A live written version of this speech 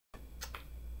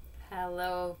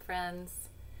Hello, friends.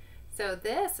 So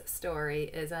this story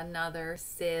is another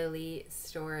silly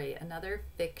story, another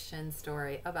fiction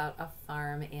story about a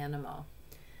farm animal.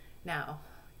 Now,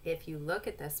 if you look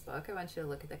at this book, I want you to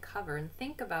look at the cover and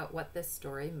think about what this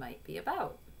story might be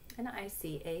about. And I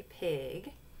see a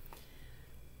pig.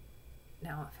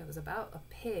 Now, if it was about a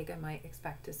pig, I might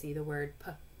expect to see the word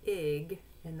pig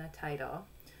in the title.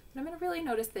 But I'm going to really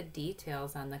notice the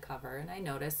details on the cover, and I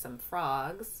notice some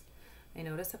frogs. I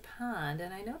notice a pond,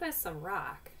 and I notice a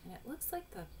rock, and it looks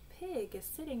like the pig is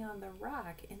sitting on the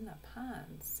rock in the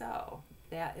pond. So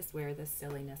that is where the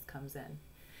silliness comes in.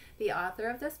 The author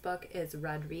of this book is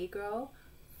Rodrigo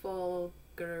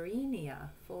Folgueria,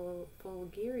 and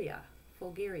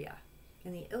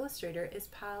the illustrator is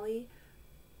Polly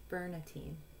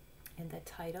Bernatine, and the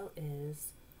title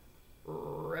is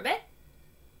Ribbit,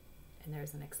 and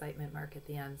there's an excitement mark at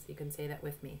the end, so you can say that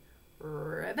with me.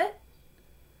 Ribbit.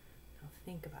 Now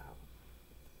think about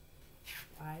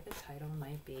why the title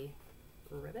might be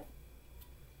Ribbit.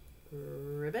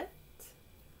 Ribbit.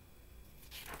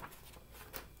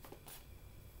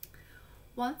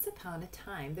 Once upon a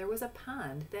time, there was a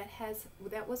pond that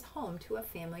was home to a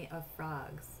family of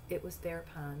frogs. It was their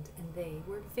pond, and they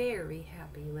were very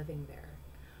happy living there.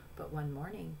 But one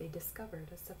morning, they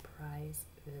discovered a surprise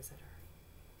visitor.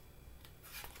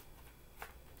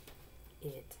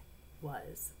 It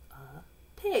was a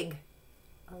pig.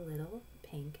 A little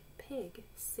pink pig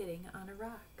sitting on a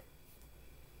rock.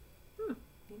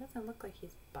 He doesn't look like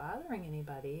he's bothering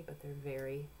anybody, but they're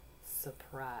very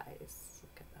surprised.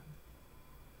 Look at them.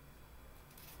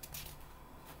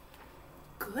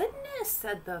 Goodness,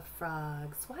 said the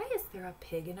frogs, why is there a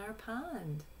pig in our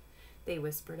pond? They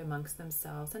whispered amongst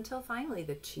themselves until finally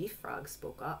the chief frog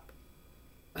spoke up.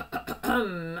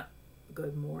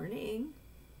 Good morning.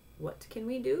 What can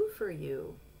we do for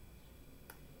you?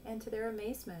 And to their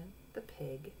amazement, the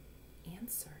pig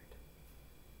answered.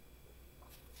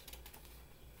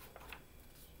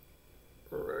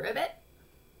 Ribbit.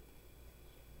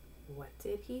 What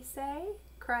did he say?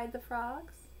 Cried the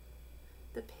frogs.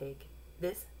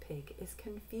 This pig is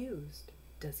confused.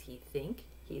 Does he think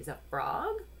he's a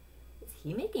frog? Is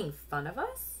he making fun of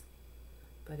us?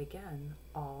 But again,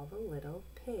 all the little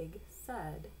pig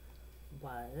said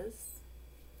was,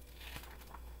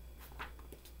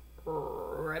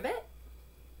 Ribbit.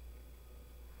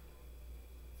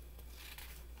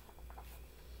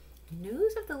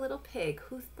 News of the little pig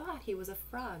who thought he was a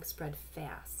frog spread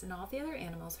fast, and all the other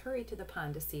animals hurried to the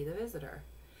pond to see the visitor.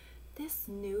 This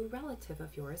new relative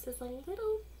of yours is a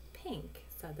little pink,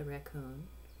 said the raccoon.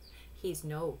 He's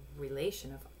no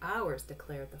relation of ours,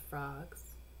 declared the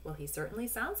frogs. Well, he certainly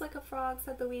sounds like a frog,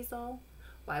 said the weasel.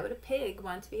 Why would a pig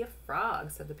want to be a frog,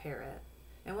 said the parrot.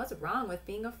 And what's wrong with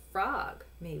being a frog,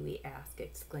 may we ask,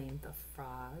 exclaimed the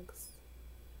frogs.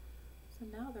 So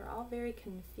now they're all very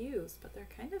confused, but they're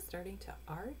kind of starting to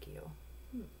argue.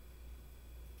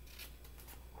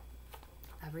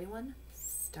 Everyone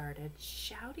started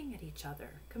shouting at each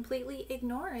other, completely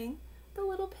ignoring the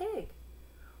little pig,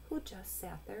 who just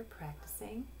sat there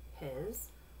practicing his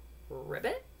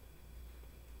ribbit.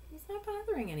 He's not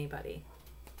bothering anybody.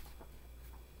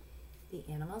 The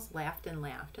animals laughed and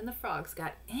laughed, and the frogs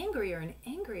got angrier and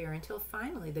angrier until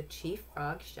finally the chief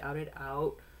frog shouted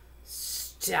out,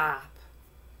 Stop!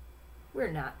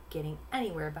 We're not getting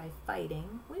anywhere by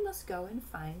fighting. We must go and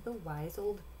find the wise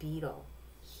old beetle.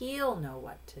 He'll know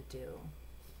what to do.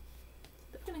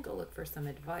 They're going to go look for some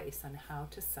advice on how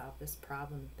to solve this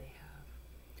problem that they have.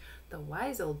 The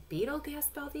wise old beetle,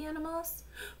 gasped all the animals,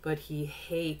 but he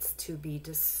hates to be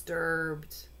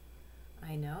disturbed.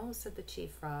 I know, said the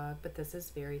chief frog, but this is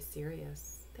very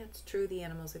serious. That's true, the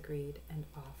animals agreed, and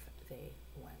off they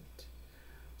went.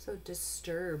 So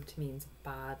disturbed means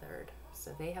bothered.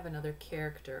 So they have another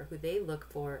character who they look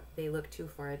to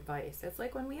for advice. It's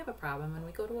like when we have a problem, when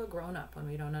we go to a grown-up, when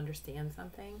we don't understand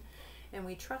something, and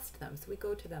we trust them. So we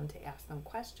go to them to ask them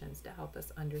questions to help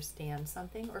us understand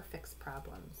something or fix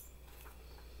problems.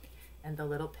 And the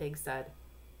little pig said,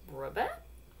 Ribbit?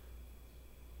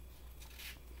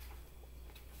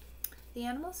 The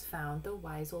animals found the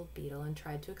wise old beetle and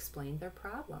tried to explain their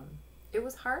problem. It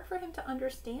was hard for him to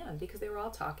understand because they were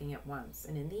all talking at once,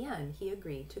 and in the end he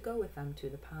agreed to go with them to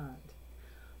the pond.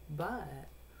 But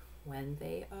when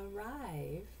they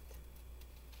arrived,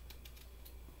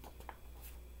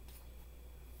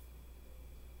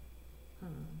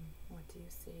 what do you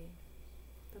see?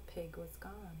 The pig was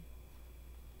gone.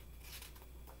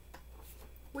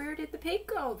 Where did the pig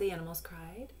go? The animals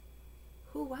cried.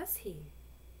 Who was he?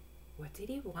 What did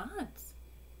he want?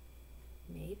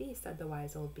 Maybe, said the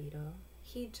wise old beetle,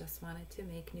 he just wanted to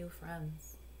make new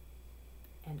friends.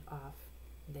 and off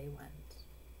they went.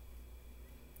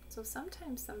 So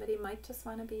sometimes somebody might just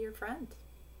want to be your friend.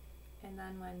 And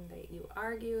then when you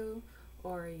argue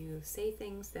or you say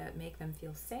things that make them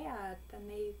feel sad, then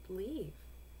they leave.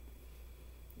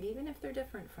 Even if they're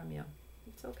different from you.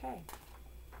 It's okay.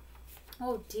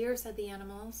 Oh dear, said the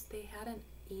animals. They hadn't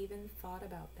even thought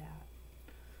about that.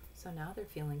 So now they're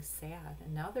feeling sad,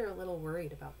 and now they're a little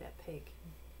worried about that pig.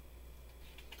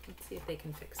 Let's see if they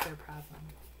can fix their problem.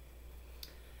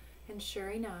 And sure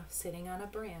enough, sitting on a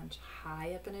branch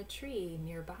high up in a tree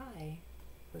nearby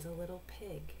was a little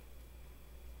pig.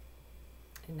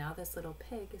 And now this little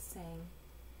pig is saying,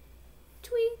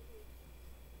 tweet.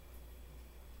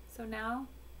 So now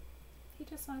he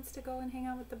just wants to go and hang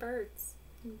out with the birds.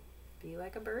 Be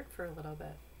like a bird for a little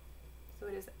bit. So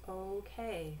it is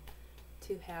okay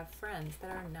to have friends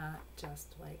that are not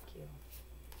just like you.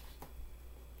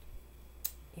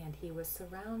 And he was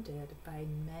surrounded by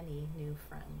many new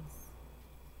friends.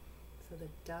 So the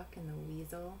duck and the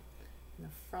weasel and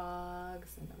the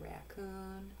frogs and the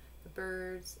raccoon, the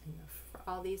birds and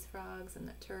all these frogs and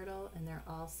the turtle, and they're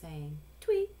all saying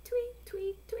tweet, tweet,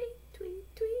 tweet, tweet,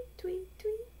 tweet, tweet, tweet,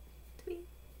 tweet, tweet.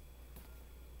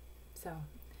 So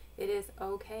it is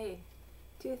okay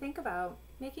to think about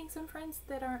making some friends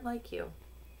that aren't like you.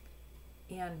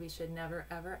 And we should never,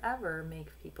 ever, ever make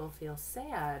people feel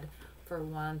sad for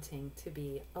wanting to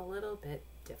be a little bit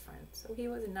different. So he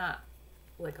was not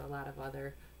like a lot of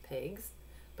other pigs,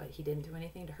 but he didn't do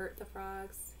anything to hurt the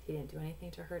frogs. He didn't do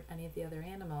anything to hurt any of the other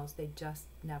animals. They just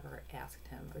never asked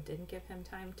him or didn't give him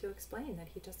time to explain that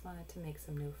he just wanted to make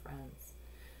some new friends.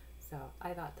 So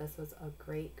I thought this was a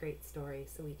great, great story,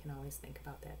 so we can always think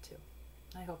about that too.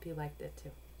 I hope you liked it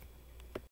too.